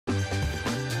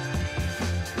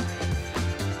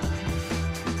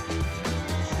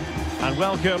And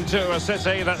welcome to a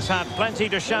city that's had plenty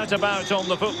to shout about on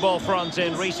the football front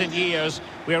in recent years.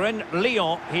 We're in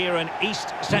Lyon, here in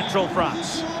east-central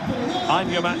France. I'm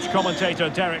your match commentator,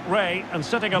 Derek Ray, and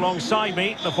sitting alongside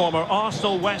me, the former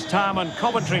Arsenal, West Ham and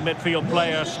Coventry midfield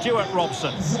player, Stuart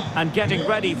Robson, and getting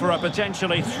ready for a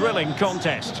potentially thrilling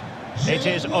contest. It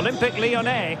is Olympique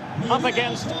Lyonnais up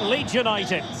against Leeds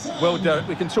United. Well, Derek,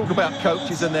 we can talk about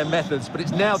coaches and their methods, but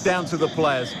it's now down to the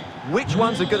players. Which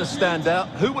ones are going to stand out,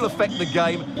 who will affect the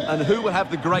game, and who will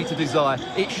have the greater desire?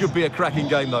 It should be a cracking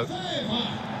game, though.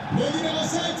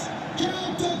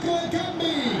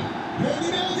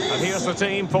 And here's the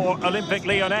team for Olympique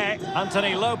Lyonnais.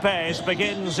 Anthony Lopez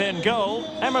begins in goal.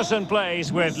 Emerson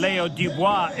plays with Léo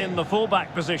Dubois in the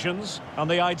fullback positions. And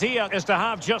the idea is to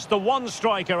have just the one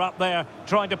striker up there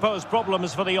trying to pose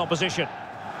problems for the opposition.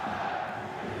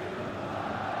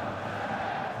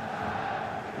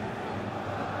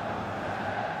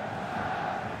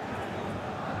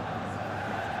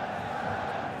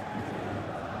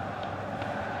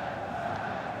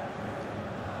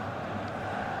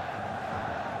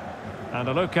 And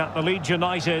a look at the Leeds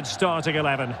United starting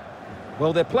 11.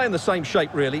 Well, they're playing the same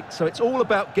shape, really, so it's all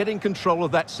about getting control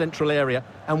of that central area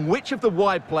and which of the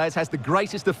wide players has the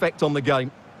greatest effect on the game.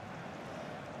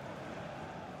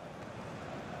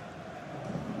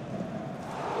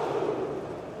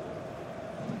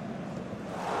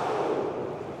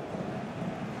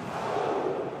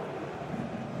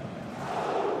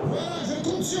 Voilà, je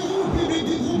compte sur vous, public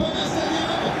du groupe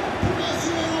Stadium, pour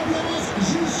assurer l'ambiance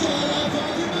jusqu'à la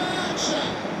fin du match.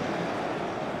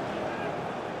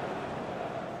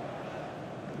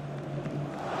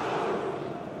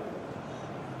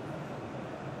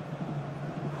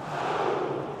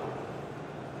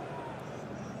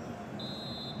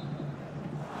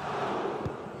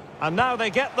 And now they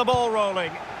get the ball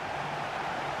rolling.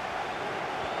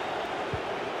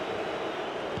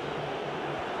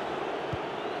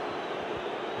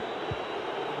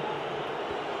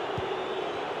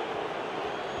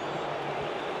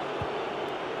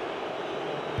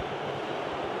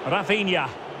 Rafinha.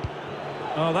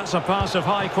 Oh, that's a pass of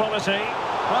high quality.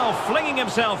 Well, flinging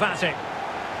himself at it.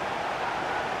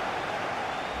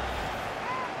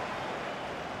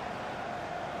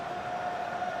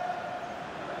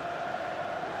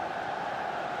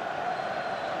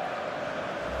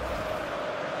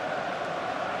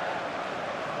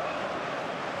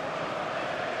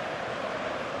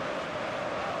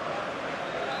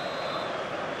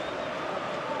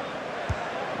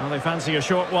 Well, they fancy a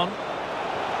short one.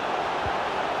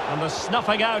 And the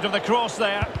snuffing out of the cross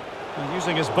there. And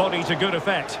using his body to good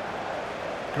effect.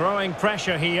 Growing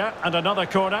pressure here, and another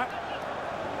corner.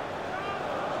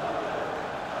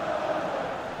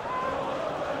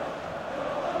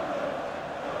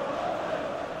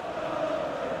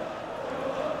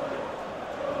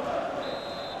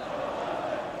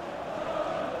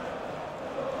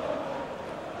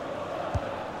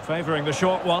 Favouring the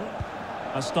short one.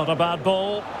 That's not a bad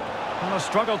ball. And a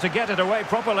struggle to get it away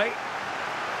properly.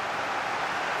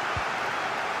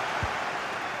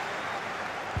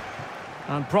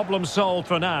 And problem solved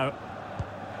for now.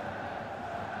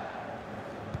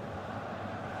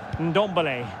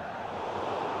 Ndombele.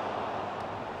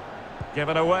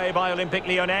 Given away by Olympique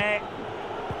Lyonnais.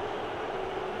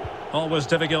 Always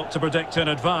difficult to predict in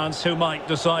advance who might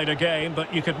decide a game,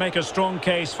 but you could make a strong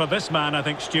case for this man, I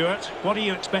think, Stuart. What are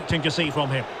you expecting to see from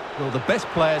him? Well, the best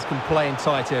players can play in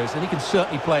tight areas, and he can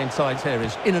certainly play in tight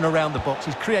areas, in and around the box.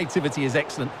 His creativity is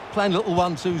excellent. Playing little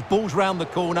 1-2s, balls round the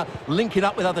corner, linking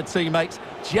up with other teammates,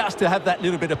 just to have that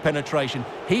little bit of penetration.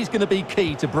 He's going to be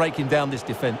key to breaking down this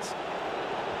defence.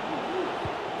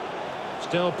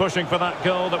 Still pushing for that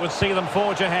goal that would see them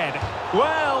forge ahead.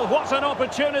 Well, what an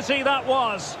opportunity that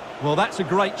was! Well, that's a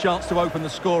great chance to open the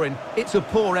scoring. It's a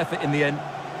poor effort in the end.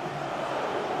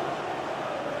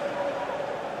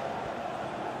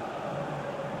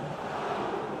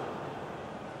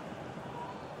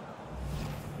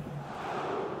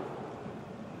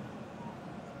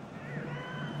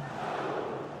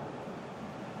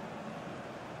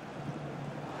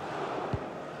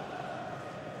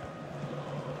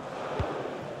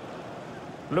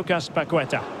 Lucas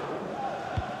Paqueta.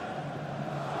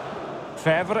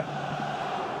 Fèvre.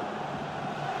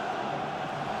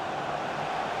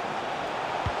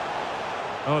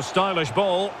 Oh, stylish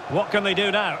ball. What can they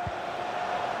do now?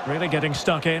 Really getting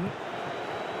stuck in.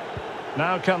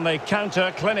 Now can they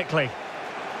counter clinically?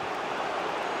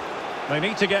 They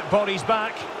need to get bodies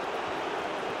back.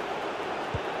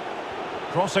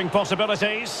 Crossing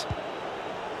possibilities.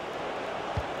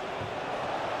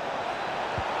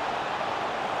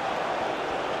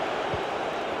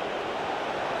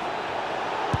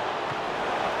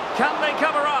 Can they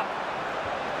cover up?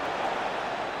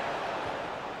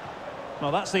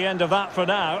 Well, that's the end of that for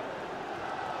now.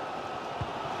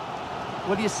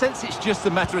 Well, you sense it's just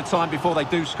a matter of time before they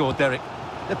do score, Derek.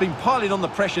 They've been piling on the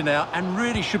pressure now and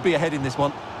really should be ahead in this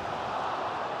one.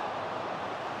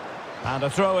 And a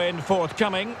throw-in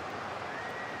forthcoming.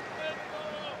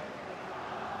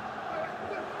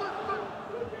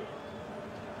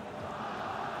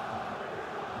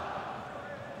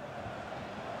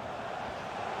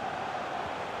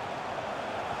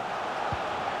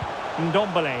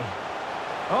 Ndombele.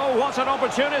 Oh, what an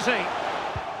opportunity!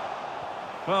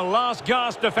 Well, last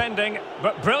gasp defending,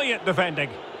 but brilliant defending.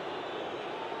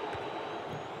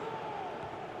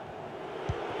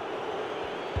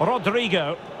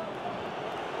 Rodrigo.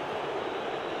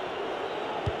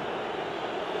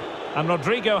 And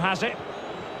Rodrigo has it.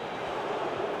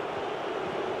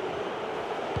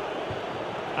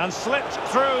 And slipped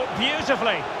through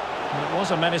beautifully. It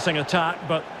was a menacing attack,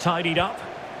 but tidied up.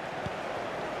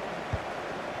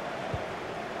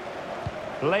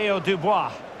 Leo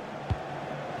Dubois.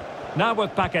 Now with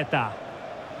Paqueta.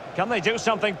 Can they do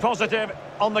something positive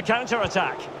on the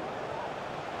counter-attack?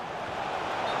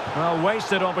 Well,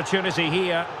 wasted opportunity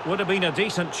here. Would have been a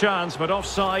decent chance, but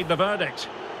offside the verdict.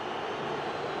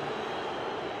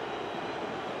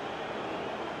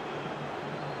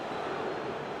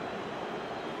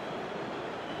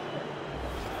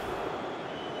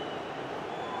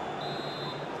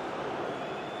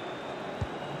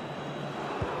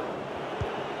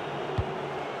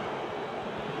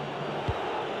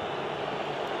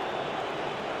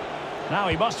 Now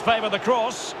he must favour the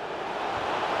cross.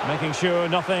 Making sure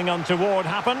nothing untoward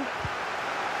happened.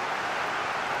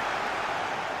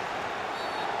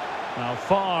 Now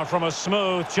far from a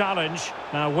smooth challenge.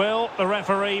 Now will the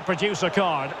referee produce a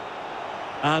card?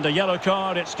 And a yellow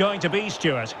card it's going to be,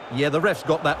 Stuart. Yeah, the ref's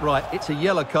got that right. It's a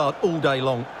yellow card all day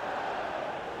long.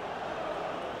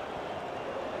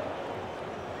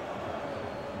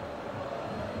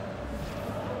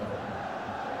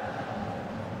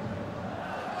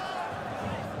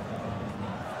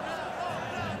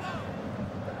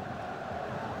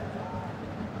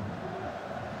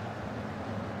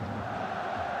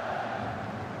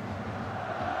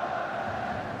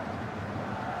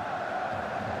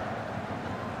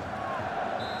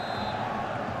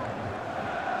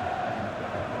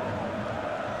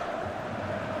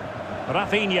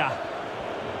 Rafinha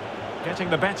getting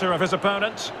the better of his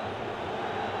opponent.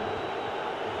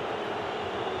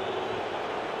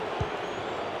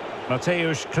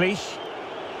 Mateusz Klich.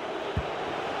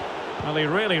 Well, he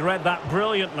really read that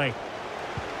brilliantly.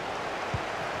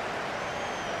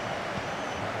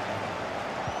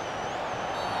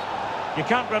 You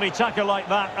can't really tackle like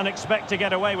that and expect to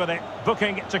get away with it.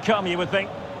 Booking to come, you would think.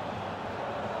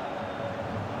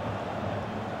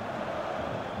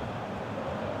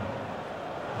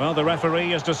 Well, the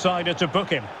referee has decided to book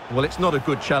him. Well, it's not a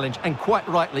good challenge, and quite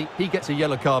rightly, he gets a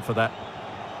yellow card for that.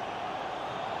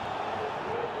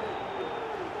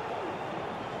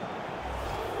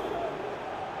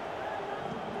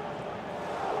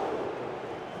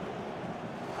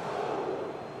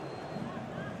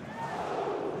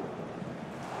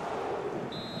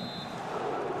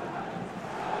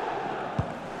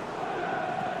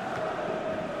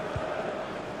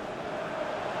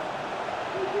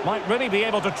 Might really be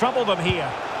able to trouble them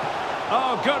here.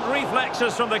 Oh, good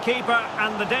reflexes from the keeper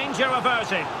and the danger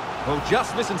averted. Well,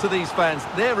 just listen to these fans.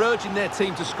 They're urging their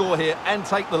team to score here and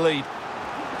take the lead.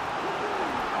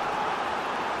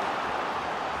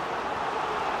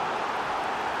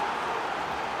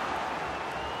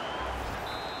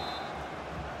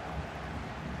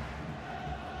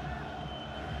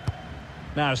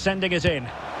 Now sending it in.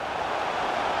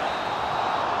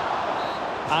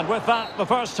 And with that, the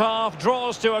first half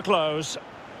draws to a close.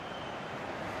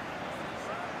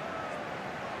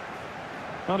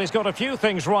 Well, he's got a few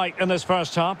things right in this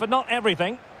first half, but not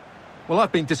everything. Well,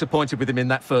 I've been disappointed with him in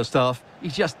that first half. He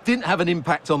just didn't have an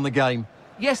impact on the game.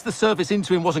 Yes, the service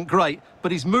into him wasn't great,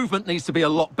 but his movement needs to be a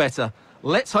lot better.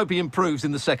 Let's hope he improves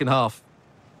in the second half.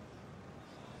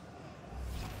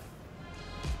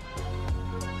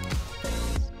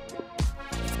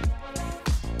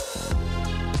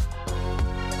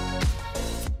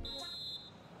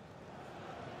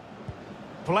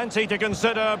 Plenty to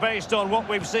consider based on what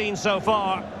we've seen so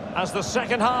far as the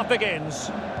second half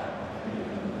begins.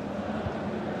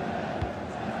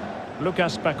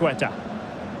 Lucas Paqueta.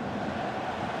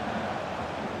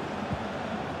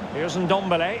 Here's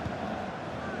Ndombele.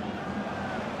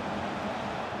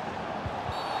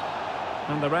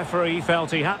 And the referee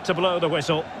felt he had to blow the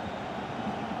whistle.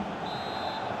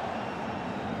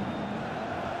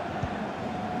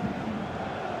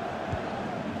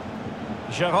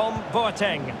 Jerome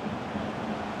Boateng.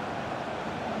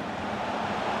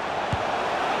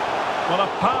 Well, a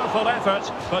powerful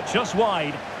effort, but just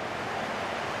wide.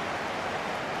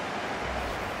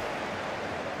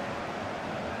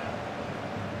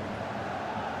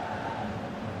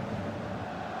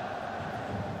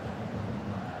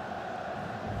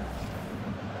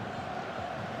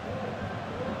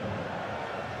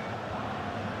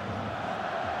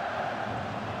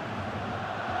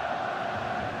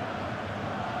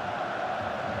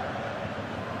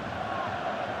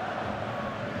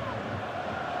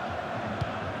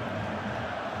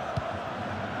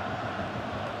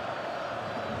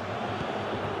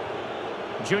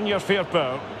 Junior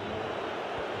Firpo.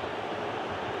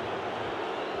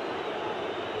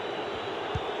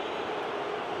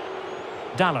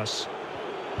 Dallas.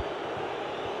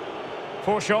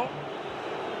 Forshaw.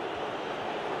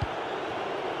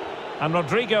 And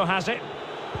Rodrigo has it.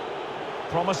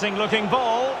 Promising looking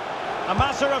ball. A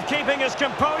matter of keeping his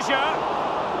composure.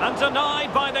 And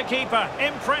denied by the keeper.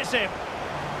 Impressive.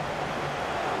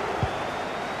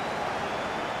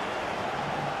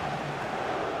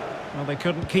 Well, they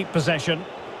couldn't keep possession.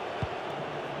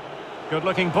 Good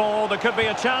looking ball. There could be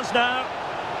a chance now.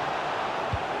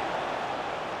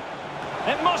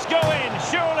 It must go in,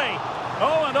 surely.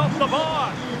 Oh, and off the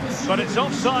bar. But it's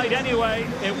offside anyway.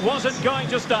 It wasn't going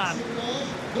to stand.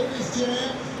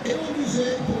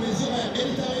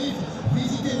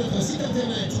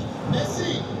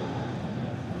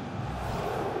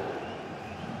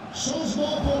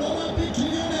 Changement pour l'Olympique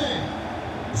Lyonnais.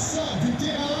 Sort du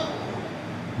terrain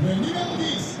le numéro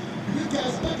 10,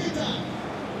 Lucas Paqueta.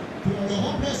 Pour le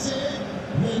remplacer,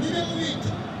 le numéro 8,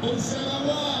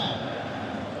 Oussama Aouar.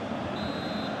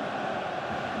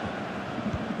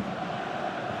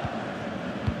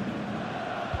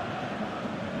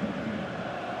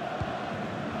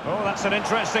 Oh, that's an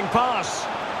interesting pass.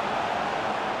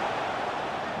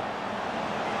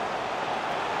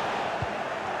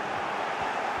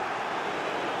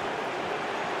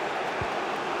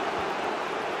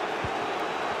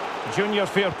 Junior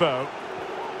Firpo.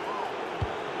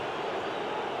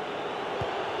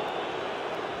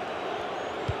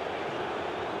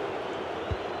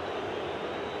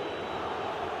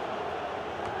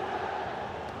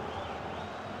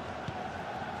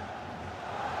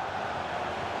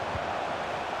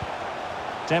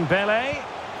 Dembele.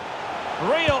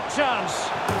 Real chance.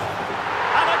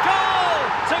 And a goal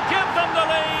to give them the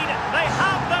lead. They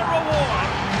have their reward.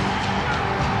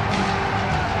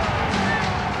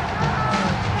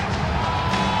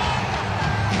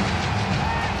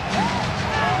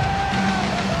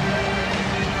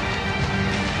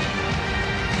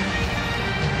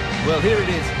 Well, here it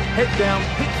is. Head down,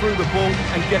 hit through the ball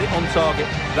and get it on target.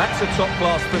 That's a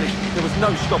top-class finish. There was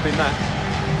no stopping that.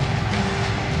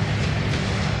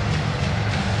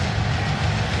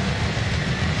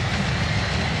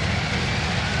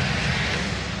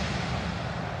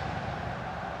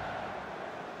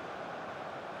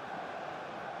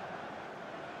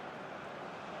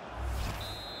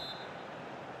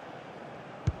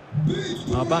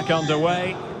 Are back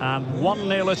underway, and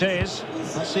 1-0 it is.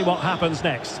 Let's see what happens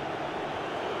next.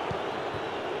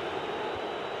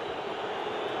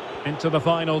 Into the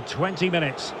final 20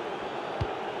 minutes.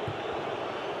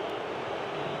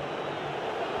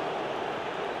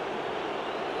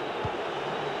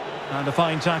 And a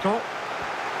fine tackle.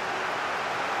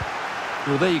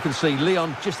 Well, there you can see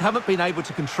Lyon just haven't been able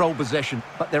to control possession,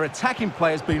 but their attacking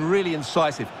play has been really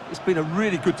incisive. It's been a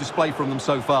really good display from them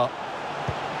so far.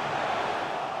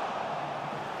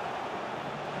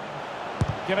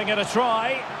 Giving it a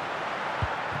try.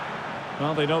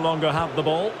 Well, they no longer have the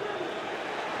ball.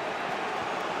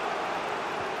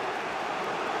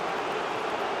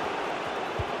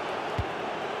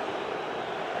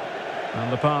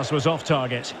 And the pass was off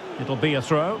target. It'll be a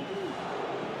throw.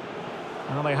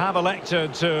 Well, they have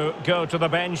elected to go to the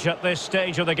bench at this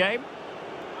stage of the game.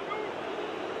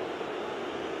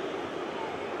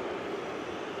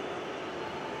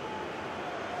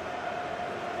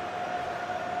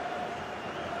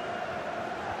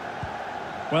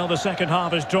 Well, the second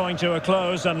half is drawing to a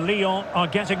close and Lyon are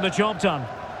getting the job done.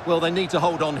 Well, they need to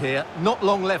hold on here. Not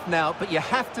long left now, but you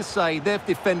have to say they've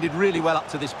defended really well up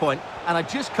to this point, and I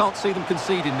just can't see them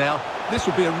conceding now. This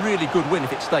will be a really good win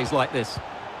if it stays like this.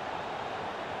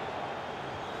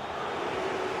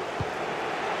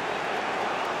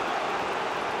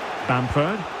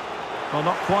 Bamford. Well,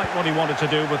 not quite what he wanted to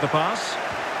do with the pass.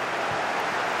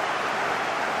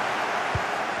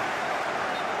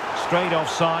 Straight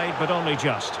offside, but only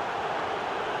just.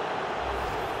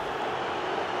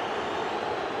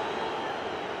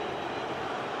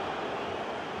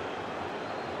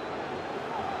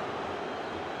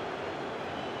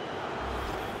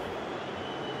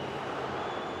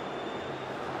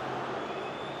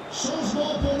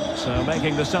 Changement pour l'Olympique. So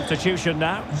making the substitution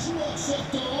now. Joueur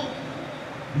sortant,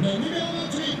 le numéro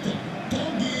 28,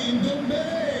 Tanguy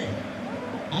Ndombele.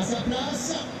 À sa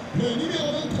place, le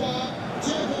numéro 23,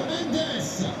 Thiago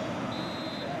Mendes.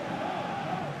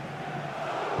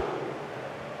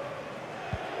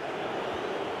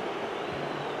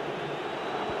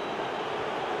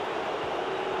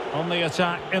 On the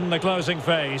attack in the closing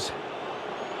phase.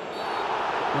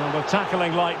 Well, with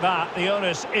tackling like that, the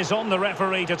onus is on the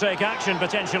referee to take action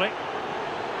potentially.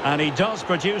 And he does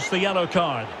produce the yellow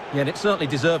card. Yeah, and it certainly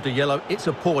deserved a yellow. It's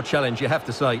a poor challenge, you have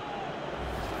to say.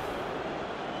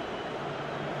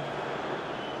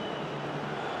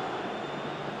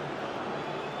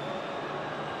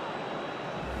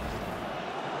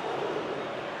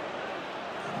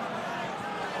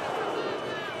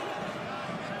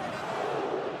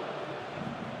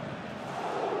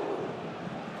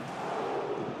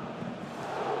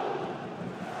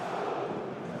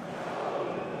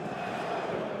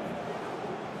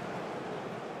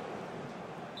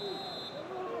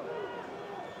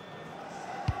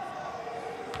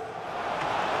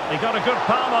 He got a good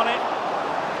palm on it.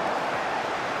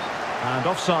 And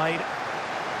offside.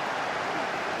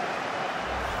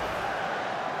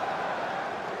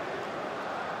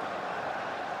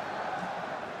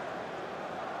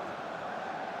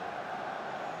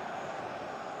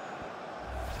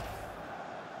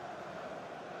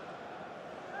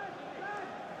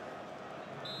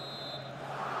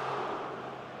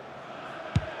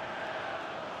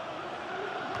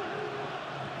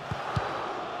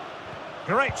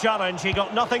 Great challenge, he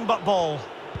got nothing but ball.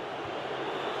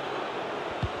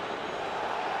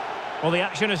 Well, the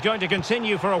action is going to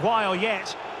continue for a while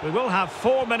yet. We will have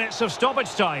 4 minutes of stoppage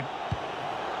time.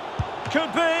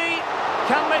 Could be!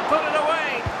 Can they put it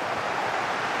away?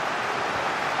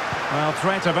 Well,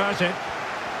 threat averted.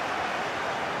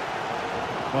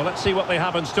 Well, let's see what they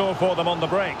have in store for them on the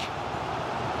break.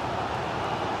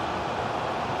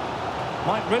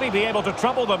 Might really be able to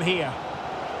trouble them here.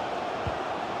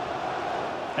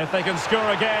 If they can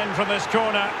score again from this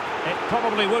corner, it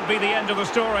probably would be the end of the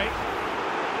story.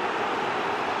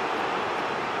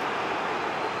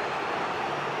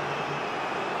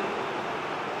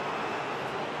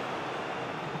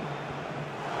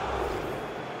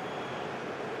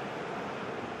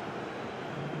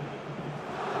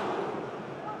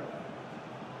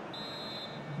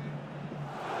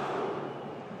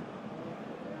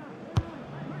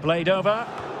 Played over.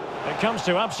 It comes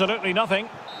to absolutely nothing.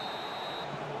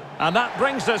 And that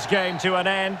brings this game to an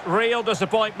end. Real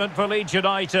disappointment for Leeds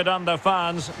United and their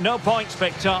fans. No points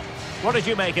picked up. What did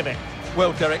you make of it?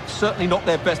 Well, Derek, certainly not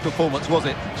their best performance, was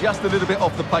it? Just a little bit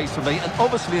off the pace for me, and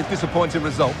obviously a disappointing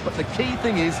result. But the key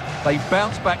thing is they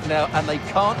bounce back now, and they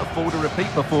can't afford a repeat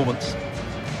performance.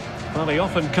 Well, he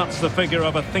often cuts the figure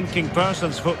of a thinking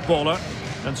person's footballer.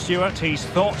 And Stuart, he's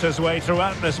thought his way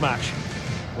throughout this match.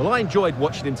 Well, I enjoyed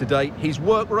watching him today. His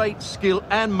work rate, skill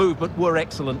and movement were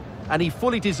excellent, and he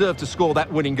fully deserved to score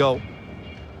that winning goal.